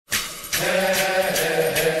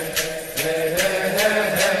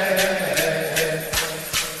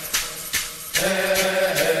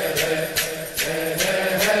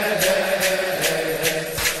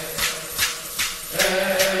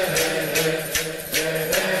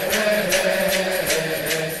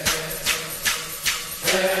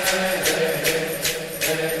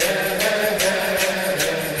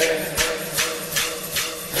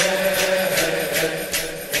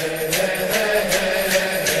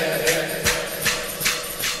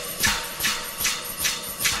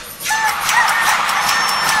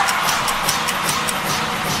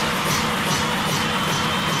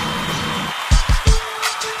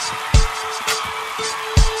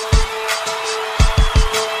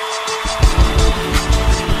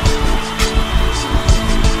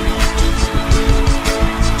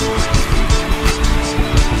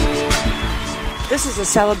This is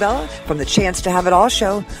Acela from the Chance to Have It All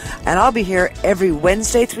show, and I'll be here every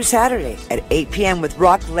Wednesday through Saturday at 8 p.m. with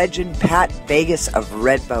rock legend Pat Vegas of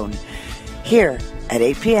Redbone, here at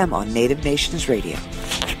 8 p.m. on Native Nations Radio.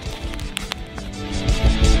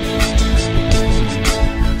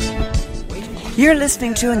 You're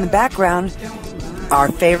listening to, in the background, our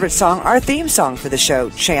favorite song, our theme song for the show,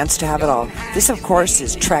 Chance to Have It All. This, of course,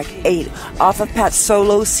 is track 8 off of Pat's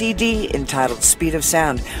solo CD entitled Speed of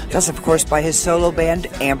Sound. That's, of course, by his solo band,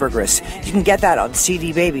 Ambergris. You can get that on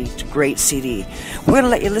CD Baby. It's a great CD. We're going to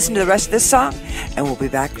let you listen to the rest of this song, and we'll be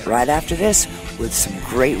back right after this with some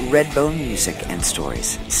great Redbone music and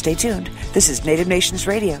stories. Stay tuned. This is Native Nations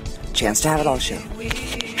Radio, Chance to Have It All show.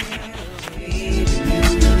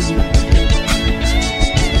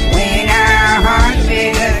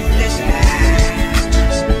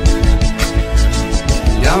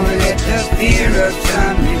 Don't let the fear of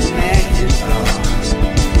some imagined thought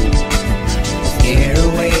scare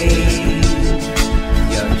away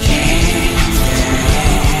your chance to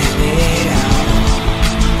have it all.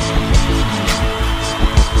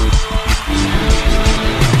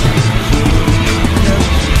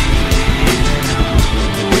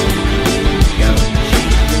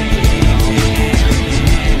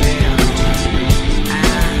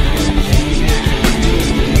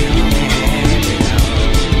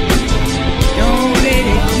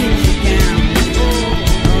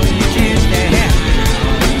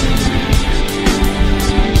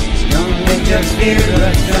 Fear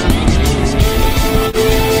of some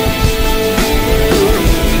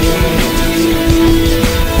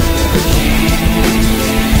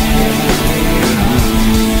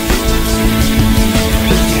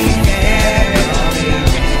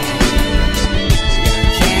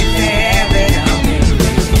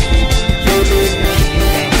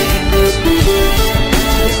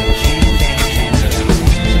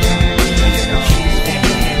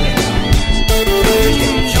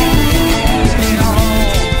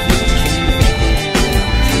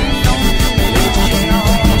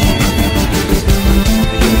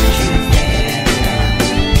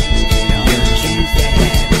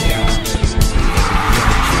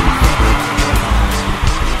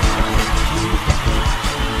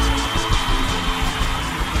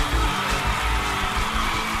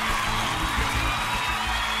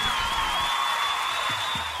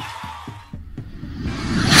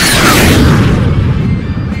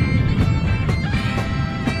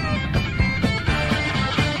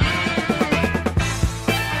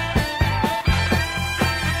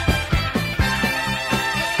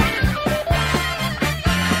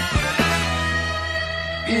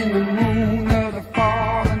in the moon of the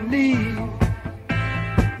fallen leaf.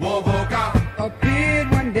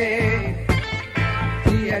 Appeared one day.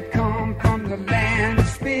 He had come from the land of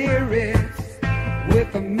spirits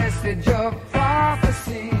with a message of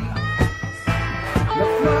prophecy. The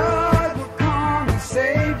flood will come and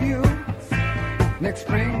save you next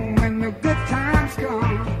spring when the good times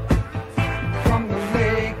come. From the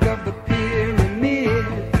lake of the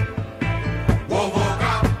pyramid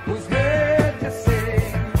was heard to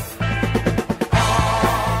say,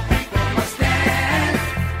 all people must dance,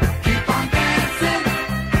 keep on dancing,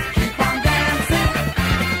 keep on dancing.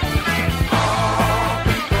 All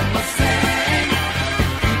people must sing,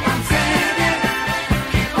 keep on singing,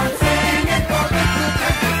 keep on singing, for the good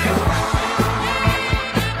times to come.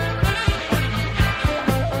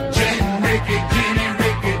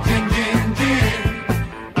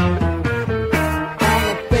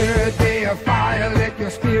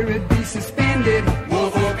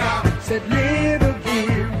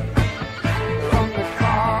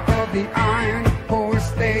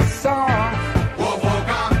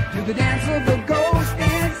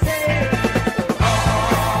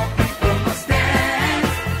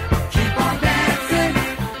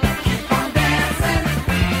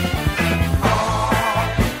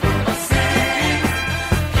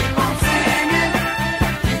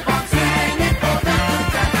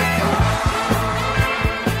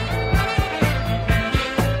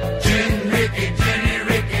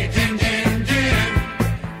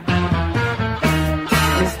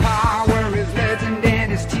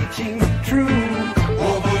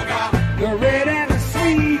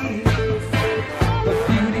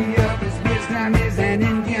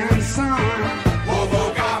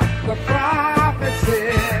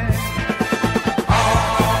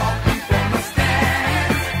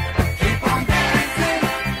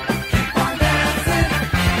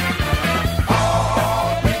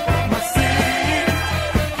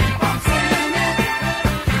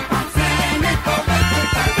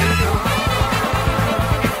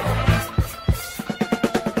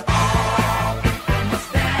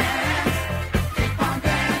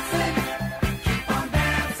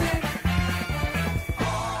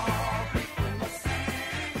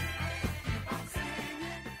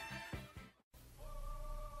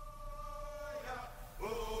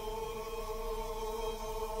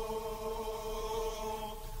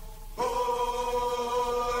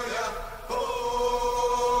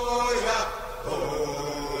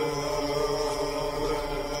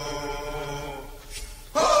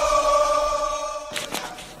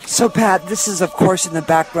 So, Pat, this is, of course, in the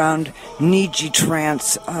background,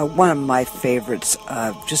 Gtreat, one of my favorites,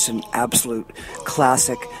 just an absolute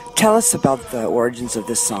classic. Tell us about the origins of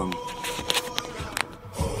this song.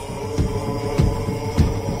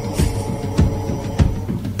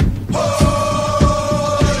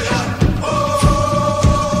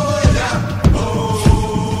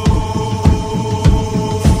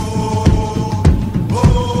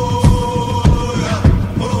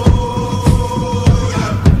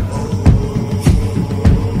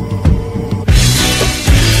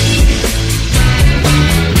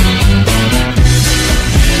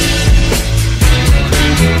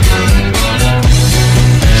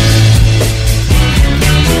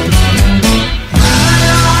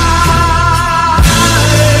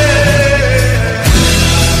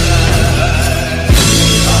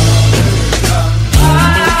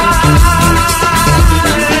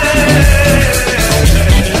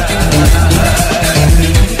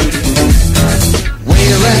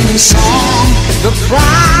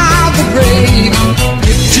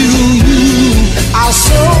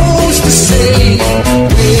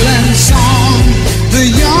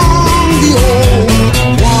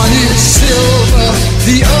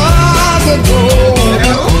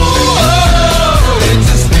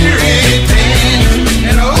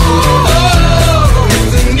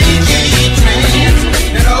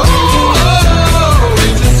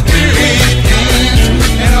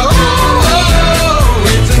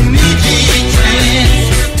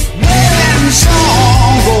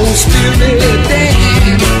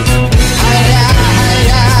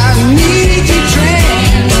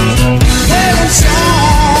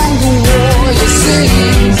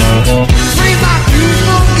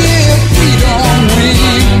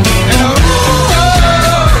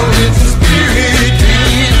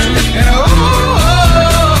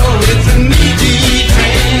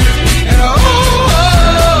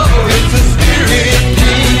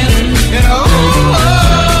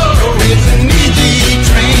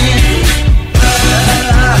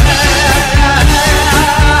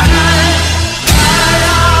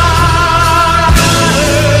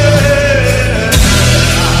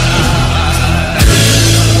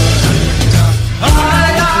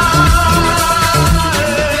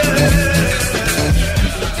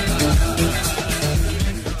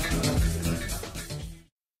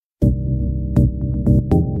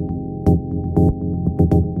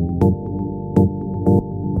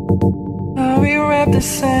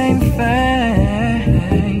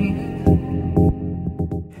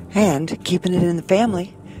 And keeping it in the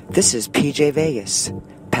family, this is PJ Vegas,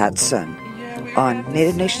 Pat's son, on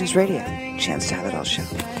Native Nations Radio. Chance to have it all show.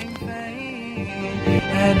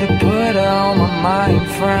 Had to put on my mind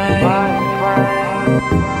frame.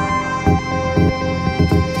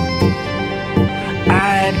 I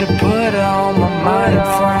had to put on my mind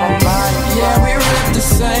frame. Yeah, we rep the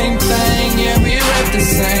same thing. Yeah, we rep the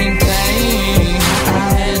same thing. I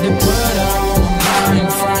had to put on my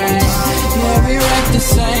mind frame. Yeah, we rep the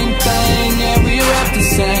same thing. Yeah, we rep the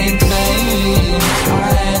same thing. I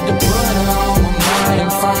had to put on my mind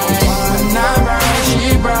frame. When I ride,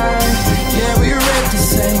 she ride. Yeah, we rep the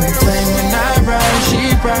same thing. When I ride, she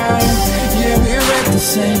ride. Yeah, we rep the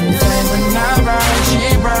same thing. When I ride,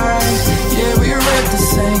 she ride. Yeah, we rep the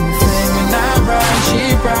same thing. When I ride, she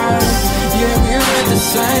ride. Yeah, we rep the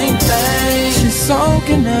same thing. She's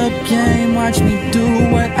soaking up game, watch me do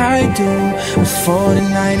what I do. Before the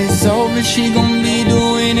night is over, she gon' be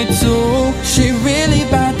doing it too. She really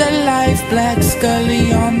bout that life, black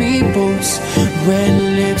Scully army boots, red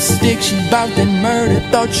lipstick, she bout that murder,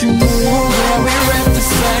 thought you knew. Yeah, we rep the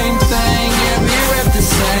same thing, yeah, we rep the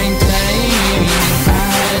same thing. I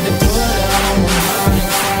had to put on my mind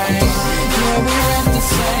frame. Yeah, we rep the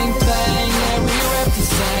same thing, yeah, we rep the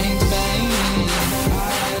same thing. I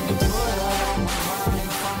had to put on my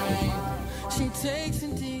mind frame. She takes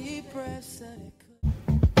some deep breaths that it could.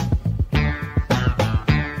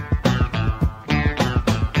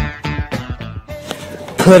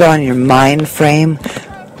 Put on your mind frame.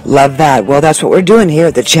 Love that. Well, that's what we're doing here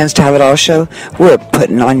at the Chance to Have It All show. We're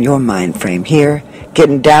putting on your mind frame here,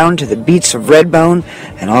 getting down to the beats of Redbone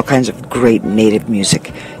and all kinds of great native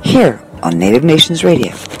music here on Native Nations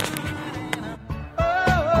Radio.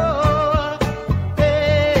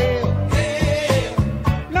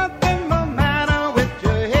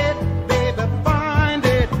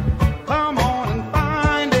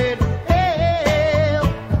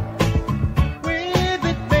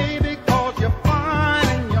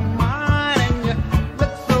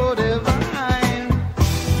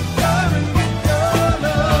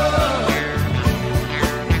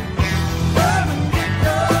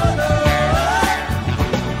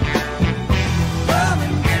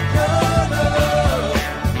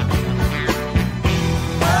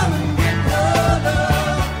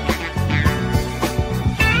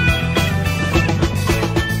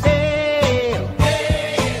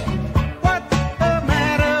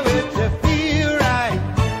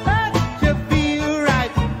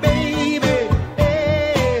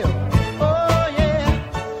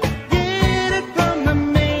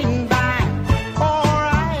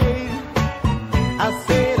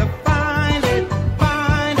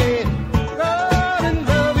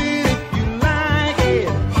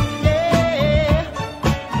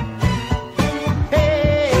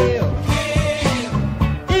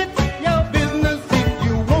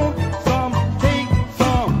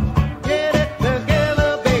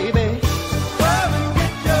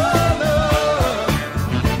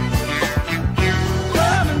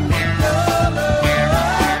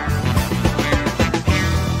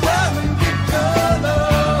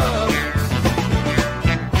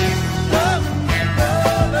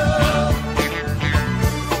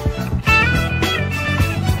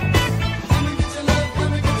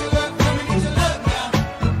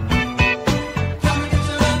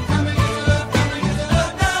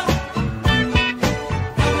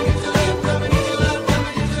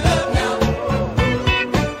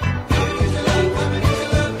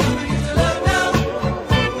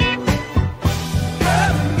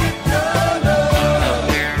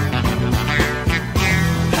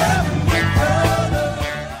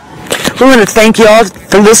 We want to thank you all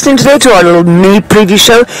for listening today to our little mini preview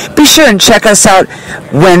show. Be sure and check us out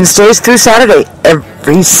Wednesdays through Saturday,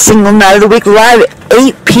 every single night of the week, live at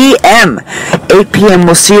 8 p.m. 8 p.m.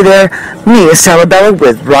 We'll see you there. Me, Acela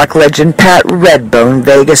with rock legend Pat Redbone,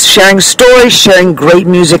 Vegas, sharing stories, sharing great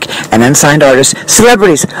music, and unsigned artists,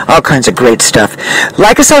 celebrities, all kinds of great stuff.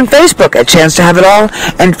 Like us on Facebook at Chance to Have It All,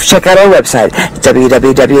 and check out our website,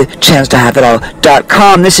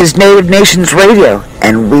 www.chancetohaveitall.com. This is Native Nations Radio,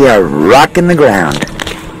 and we are rocking the ground.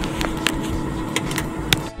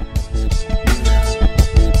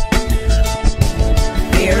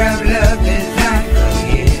 Fear of love is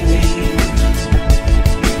unforgiving.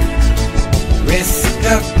 Risk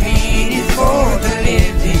of pain is for the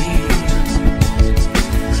living.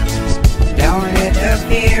 Don't let the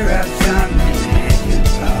fear of some